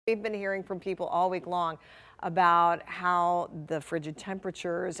We've been hearing from people all week long about how the frigid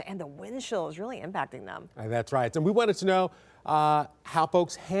temperatures and the wind chill is really impacting them. That's right. And we wanted to know how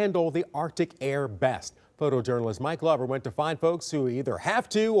folks handle the Arctic air best. Photojournalist Mike Glover went to find folks who either have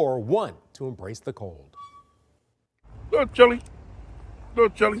to or want to embrace the cold. Little chilly. Little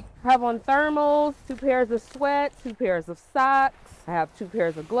chilly. I have on thermals, 2 pairs of sweats, 2 pairs of socks. I have 2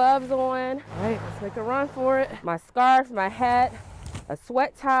 pairs of gloves on. All right, let's make a run for it. My scarf, my hat, a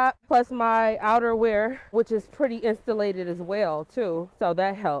sweat top, plus my outerwear, which is pretty insulated as well, too. So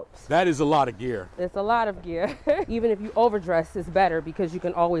that helps. That is a lot of gear. It's a lot of gear. Even if you overdress, it's better because you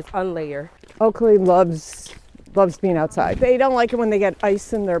can always unlayer. Oakley loves being outside. They don't like it when they get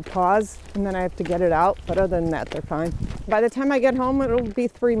ice in their paws and then I have to get it out, but other than that, they're fine. By the time I get home, it'll be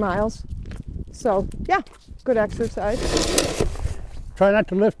 3 miles. So yeah, good exercise. Try not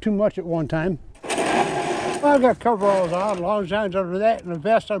to lift too much at one time. Well, I've got coveralls on, long johns under that, and a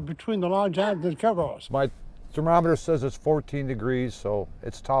vest between the long johns and the coveralls. My thermometer says it's 14 degrees, so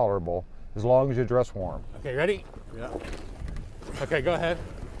it's tolerable as long as you dress warm. Okay, ready? Yeah. Okay, go ahead.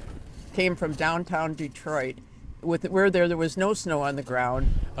 Came from downtown Detroit. Where there was no snow on the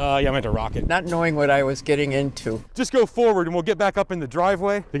ground. Yeah, I meant to rock it. Not knowing what I was getting into. Just go forward and we'll get back up in the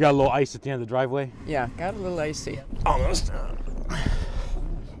driveway. They got a little ice at the end of the driveway. Yeah, got a little icy. Almost.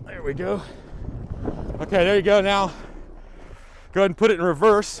 There we go. Okay, there you go. Now, go ahead and put it in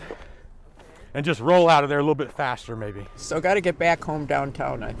reverse and just roll out of there a little bit faster, maybe. So got to get back home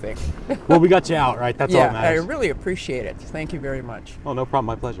downtown, I think. Well, we got you out, right? That's all that Yeah, I matters. really appreciate it. Thank you very much. Oh, no problem.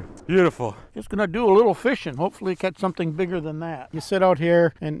 My pleasure. Beautiful. Just gonna do a little fishing, hopefully catch something bigger than that. You sit out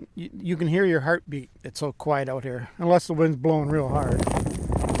here and you can hear your heartbeat. It's so quiet out here, unless the wind's blowing real hard.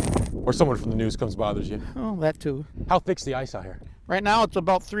 Or someone from the news comes bothers you. Oh, that too. How thick's the ice out here? Right now it's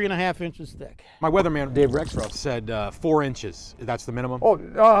about 3.5 inches thick. My weatherman, Dave Rexroth, said 4 inches. That's the minimum? Oh,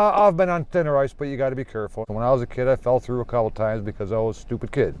 I've been on thinner ice, but you got to be careful. When I was a kid, I fell through a couple times because I was a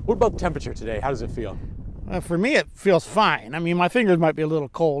stupid kid. What about the temperature today? How does it feel? For me, it feels fine. I mean, my fingers might be a little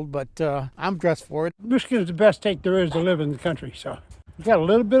cold, but I'm dressed for it. Michigan's the best state there is to live in the country, so. We got a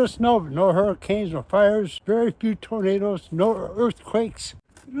little bit of snow, but no hurricanes, no fires, very few tornadoes, no earthquakes.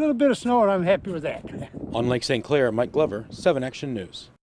 A little bit of snow, and I'm happy with that. On Lake St. Clair, Mike Glover, 7 Action News.